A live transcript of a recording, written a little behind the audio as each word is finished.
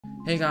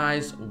Hey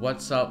guys,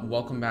 what's up?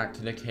 Welcome back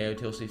to the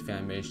KotLC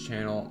Fanbase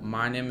channel.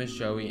 My name is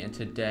Joey and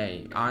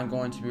today I'm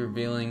going to be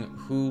revealing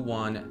who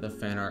won the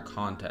Fanart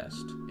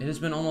Contest. It has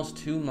been almost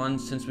 2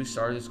 months since we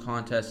started this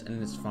contest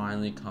and it's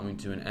finally coming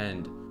to an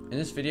end. In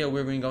this video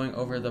we're going to be going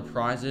over the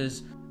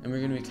prizes and we're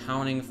going to be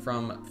counting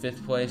from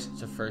 5th place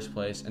to 1st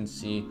place and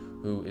see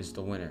who is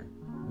the winner.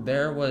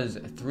 There was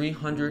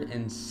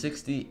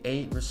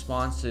 368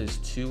 responses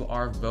to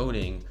our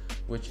voting,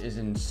 which is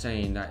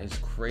insane. That is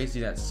crazy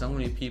that so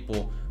many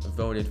people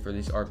voted for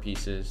these art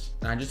pieces.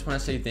 And I just want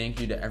to say thank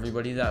you to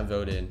everybody that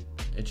voted.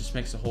 It just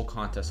makes the whole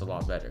contest a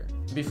lot better.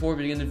 Before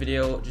we begin the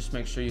video, just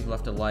make sure you've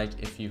left a like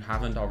if you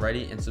haven't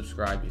already and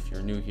subscribe if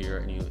you're new here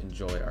and you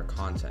enjoy our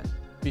content.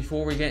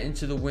 Before we get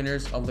into the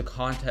winners of the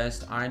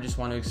contest, I just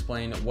want to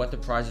explain what the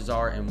prizes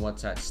are and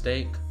what's at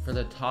stake. For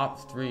the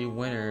top 3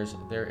 winners,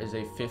 there is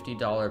a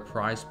 $50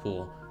 prize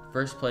pool.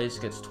 First place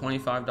gets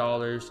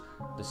 $25,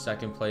 the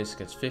second place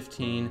gets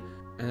 $15,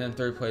 and then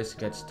third place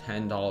gets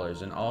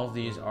 $10, and all of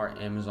these are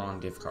Amazon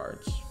gift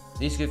cards.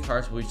 These gift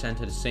cards will be sent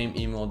to the same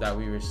email that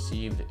we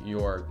received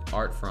your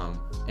art from,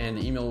 and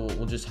the email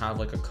will just have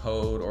like a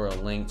code or a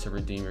link to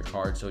redeem your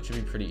card, so it should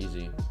be pretty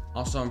easy.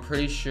 Also, I'm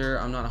pretty sure,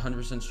 I'm not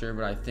 100% sure,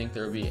 but I think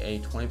there will be a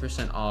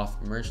 20%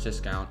 off merch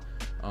discount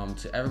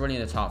to everybody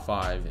in the top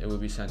 5. It will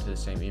be sent to the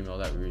same email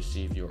that we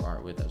received your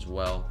art with as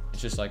well.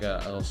 It's just like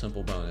a little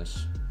simple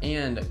bonus.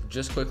 And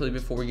just quickly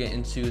before we get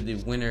into the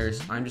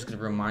winners, I'm just going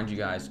to remind you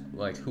guys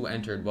like who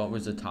entered, what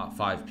was the top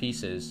 5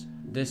 pieces.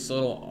 This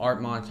little art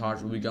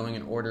montage will be going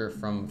in order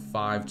from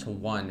 5 to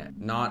 1,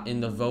 not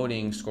in the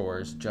voting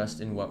scores,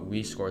 just in what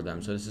we scored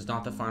them. So this is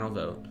not the final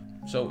vote.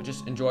 So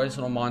just enjoy this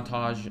little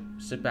montage,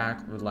 sit back,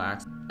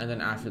 relax, and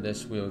then after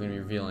this we are going to be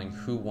revealing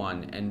who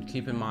won. And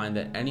keep in mind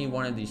that any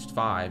one of these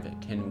 5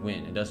 can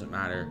win. It doesn't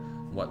matter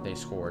what they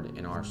scored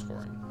in our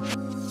scoring.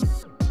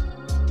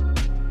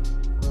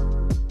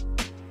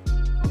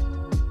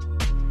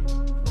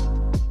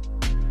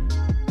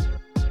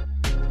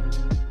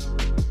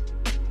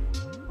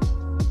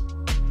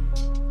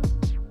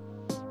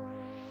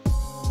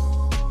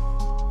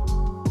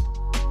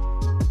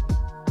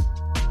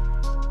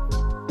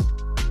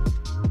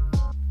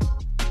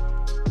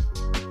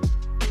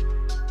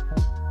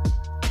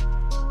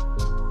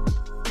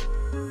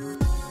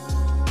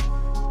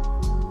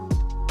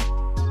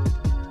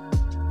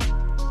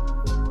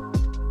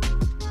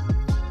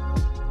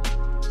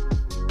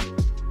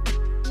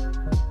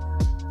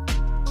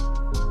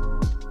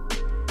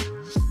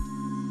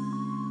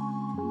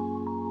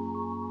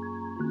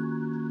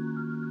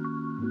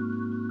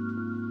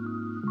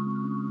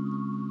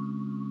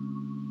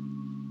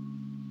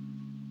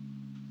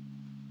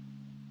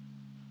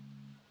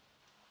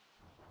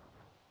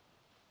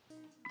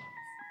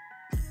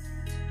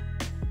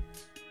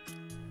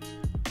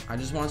 I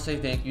just want to say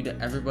thank you to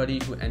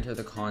everybody who entered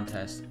the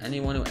contest.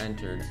 Anyone who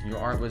entered, your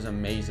art was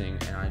amazing,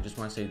 and I just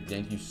want to say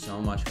thank you so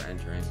much for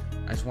entering.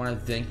 I just want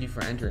to thank you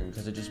for entering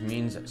because it just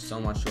means so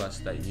much to us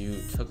that you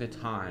took the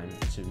time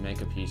to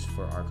make a piece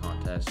for our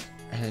contest,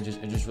 and it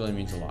just really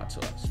means a lot to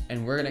us.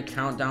 And we're going to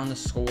count down the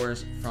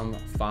scores from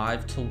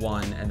 5 to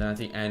 1, and then at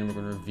the end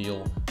we're going to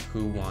reveal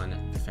who won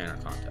the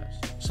Fanart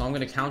Contest. So I'm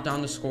going to count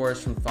down the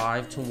scores from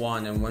 5 to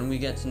 1, and when we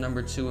get to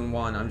number 2 and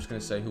 1, I'm just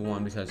going to say who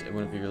won because it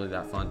wouldn't be really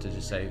that fun to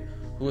just say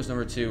who was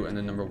number 2 and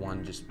then number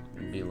 1 just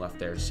be left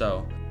there.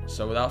 So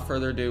without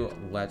further ado,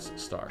 let's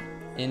start.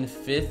 In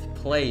 5th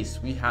place,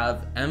 we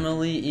have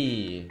Emily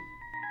E.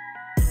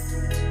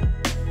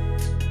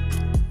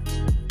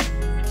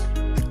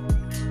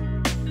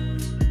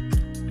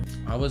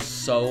 I was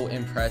so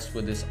impressed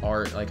with this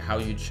art, like how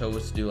you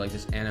chose to do like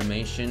this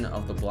animation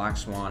of the Black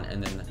Swan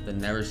and then the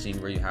Neverseen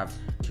where you have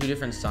 2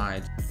 different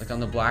sides. Like on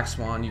the Black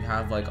Swan, you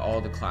have like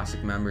all the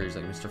classic members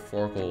like Mr.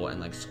 Forkle and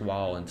like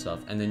Squall and stuff,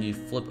 and then you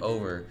flip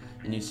over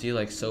and you see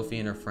like Sophie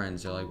and her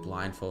friends, they're like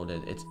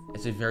blindfolded.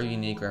 It's a very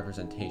unique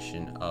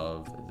representation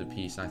of the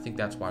piece, and I think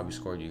that's why we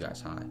scored you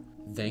guys high.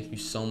 Thank you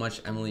so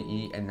much, Emily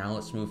E, and now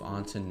let's move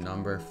on to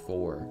number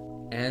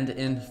 4. And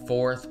in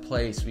 4th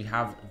place, we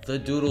have the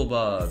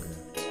Doodlebug.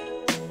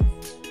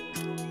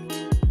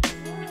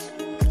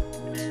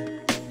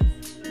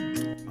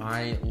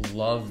 I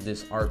love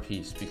this art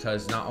piece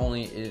because not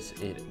only is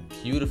it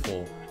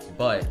beautiful,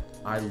 but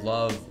I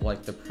love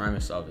like the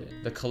premise of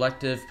it. The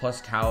collective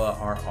plus Kala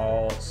are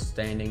all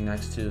standing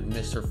next to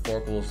Mr.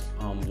 Forkle's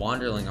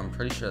Wanderling. I'm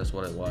pretty sure that's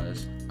what it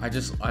was.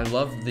 I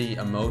love the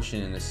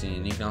emotion in the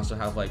scene. You can also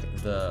have like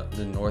the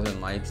northern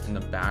lights in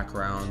the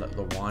background,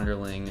 the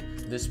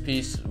Wanderling. This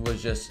piece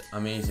was just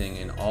amazing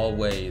in all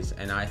ways,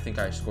 and I think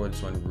I scored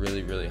this one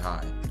really, really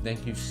high.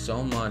 Thank you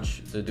so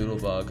much, the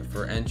Doodlebug,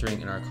 for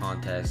entering in our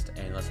contest,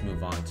 and let's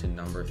move on to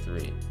number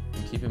 3.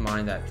 And keep in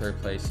mind that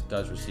 3rd place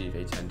does receive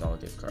a $10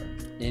 gift card.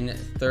 In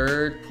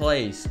 3rd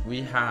place,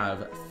 we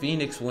have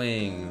Phoenix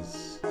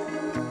Wings.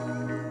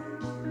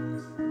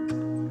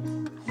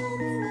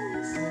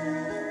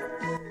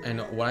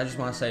 And what I just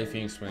want to say,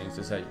 Phoenix Wings,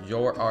 is that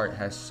your art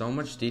has so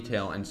much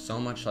detail and so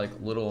much like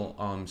little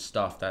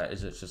stuff that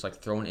is just like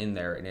thrown in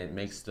there, and it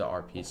makes the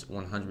art piece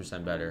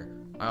 100% better.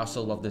 I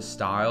also love this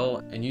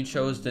style, and you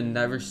chose the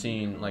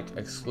Neverseen like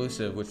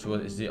exclusive, which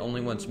is the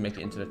only one to make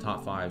it into the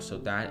top 5, so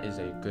that is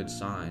a good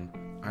sign.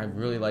 I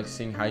really like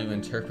seeing how you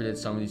interpreted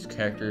some of these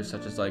characters,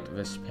 such as like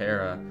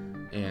Vespera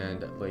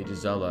and Lady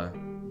Zella.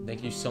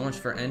 Thank you so much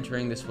for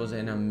entering. This was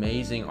an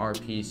amazing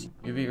art piece.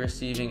 You'll be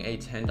receiving a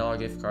 $10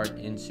 gift card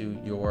into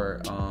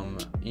your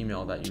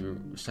email that you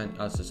sent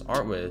us this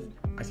art with.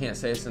 I can't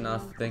say this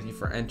enough. Thank you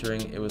for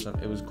entering. It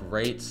was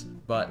great.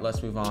 But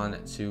let's move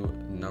on to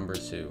number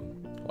 2.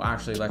 Well,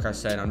 actually, like I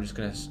said, I'm just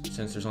gonna,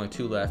 since there's only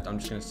 2 left, I'm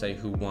just gonna say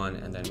who won,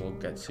 and then we'll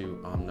get to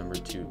number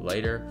 2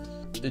 later.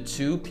 The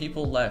 2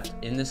 people left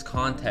in this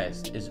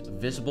contest is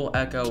Visible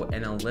Echo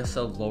and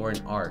Alyssa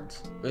Lauren Art.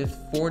 With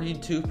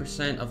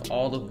 42% of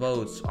all the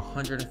votes,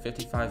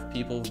 155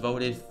 people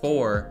voted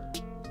for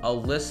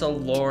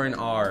Alyssa Lauren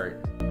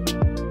Art.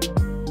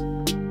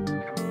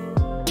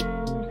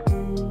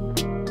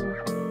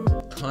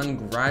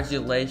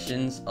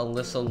 Congratulations,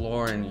 Alyssa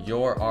Lauren.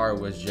 Your art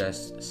was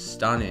just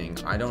stunning.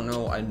 I don't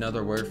know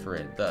another word for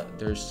it.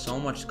 There's so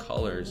much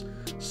colors,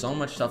 so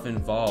much stuff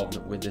involved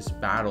with this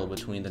battle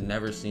between the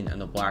Neverseen and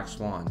the Black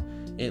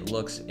Swan. It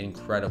looks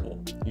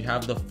incredible. You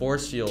have the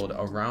force field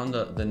around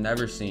the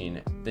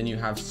Neverseen. Then you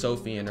have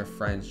Sophie and her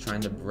friends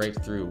trying to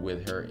break through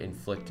with her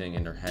inflicting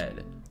in her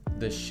head.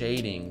 The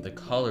shading, the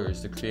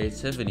colors, the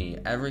creativity,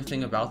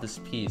 everything about this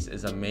piece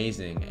is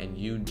amazing, and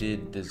you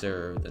did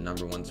deserve the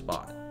number 1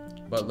 spot.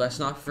 But let's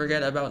not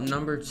forget about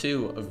number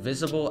 2,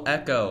 Visible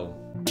Echo.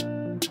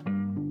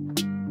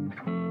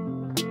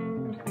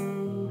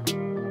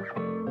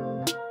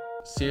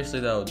 Seriously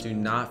though, do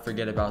not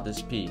forget about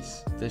this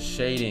piece. The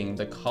shading,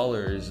 the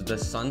colors, the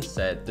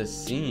sunset, the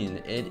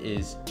scene, it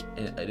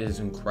is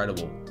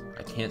incredible.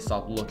 I can't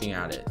stop looking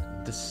at it.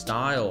 The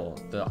style,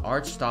 the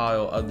art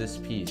style of this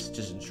piece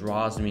just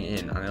draws me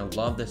in, and I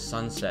love the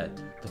sunset,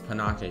 the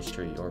panache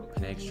tree, or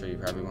panache tree,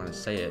 however you want to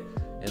say it.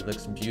 It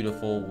looks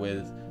beautiful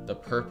with the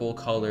purple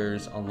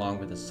colors along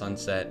with the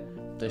sunset.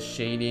 The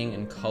shading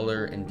and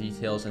color and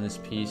details in this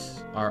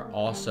piece are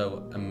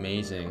also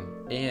amazing.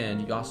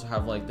 And you also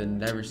have like the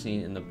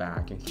Neverseen in the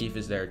back, and Keith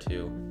is there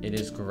too. It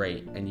is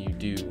great, and you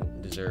do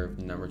deserve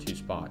the number 2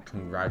 spot.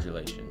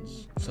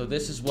 Congratulations. So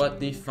this is what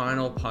the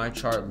final pie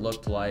chart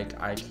looked like.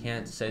 I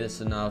can't say this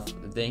enough.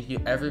 Thank you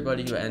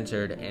everybody who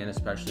entered, and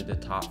especially the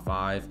top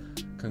 5.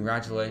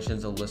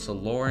 Congratulations,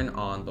 Alyssa Lauren,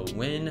 on the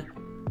win,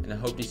 and I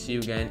hope to see you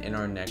again in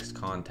our next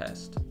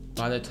contest.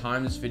 By the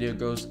time this video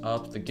goes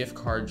up, the gift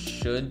card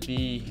should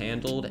be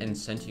handled and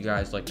sent to you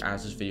guys like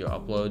as this video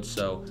uploads,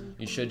 so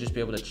you should just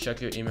be able to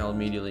check your email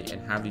immediately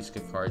and have these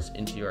gift cards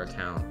into your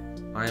account.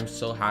 I am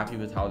so happy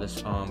with how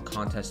this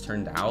contest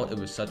turned out. It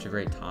was such a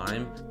great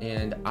time,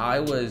 and I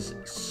was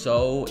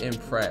so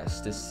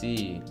impressed to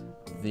see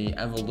the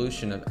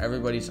evolution of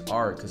everybody's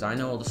art, because I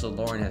know Alyssa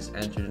Lauren has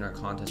entered in our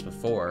contest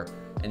before,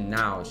 and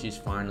now she's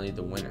finally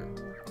the winner.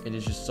 It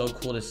is just so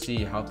cool to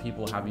see how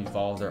people have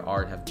evolved their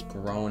art, have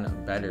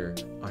grown better.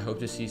 I hope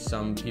to see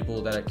some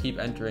people that keep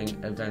entering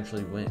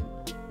eventually win.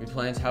 We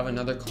plan to have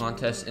another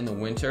contest in the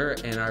winter,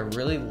 and I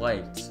really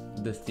liked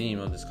the theme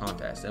of this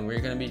contest, and we're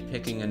going to be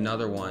picking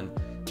another one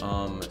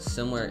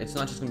similar. It's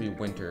not just going to be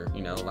winter,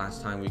 you know,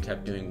 last time we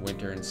kept doing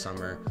winter and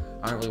summer.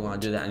 I don't really want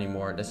to do that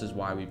anymore. This is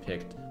why we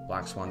picked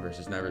Black Swan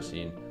versus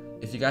Neverseen.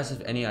 If you guys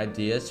have any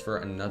ideas for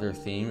another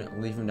theme,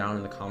 leave them down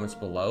in the comments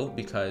below,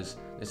 because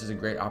this is a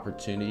great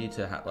opportunity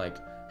to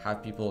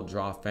have people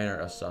draw fan art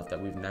of stuff that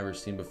we've never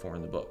seen before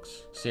in the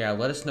books. So yeah,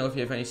 let us know if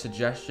you have any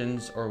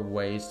suggestions or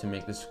ways to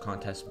make this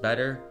contest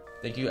better.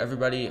 Thank you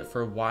everybody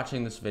for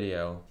watching this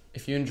video.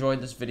 If you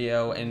enjoyed this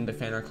video and the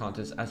fan art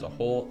contest as a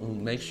whole,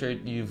 make sure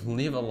you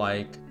leave a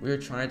like. We are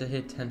trying to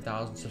hit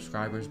 10,000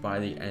 subscribers by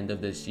the end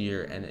of this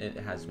year, and it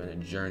has been a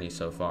journey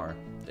so far.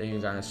 Thank you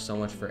guys so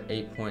much for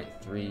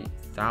 8.3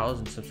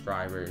 thousand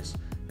subscribers,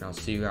 and I'll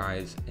see you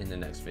guys in the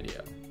next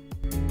video.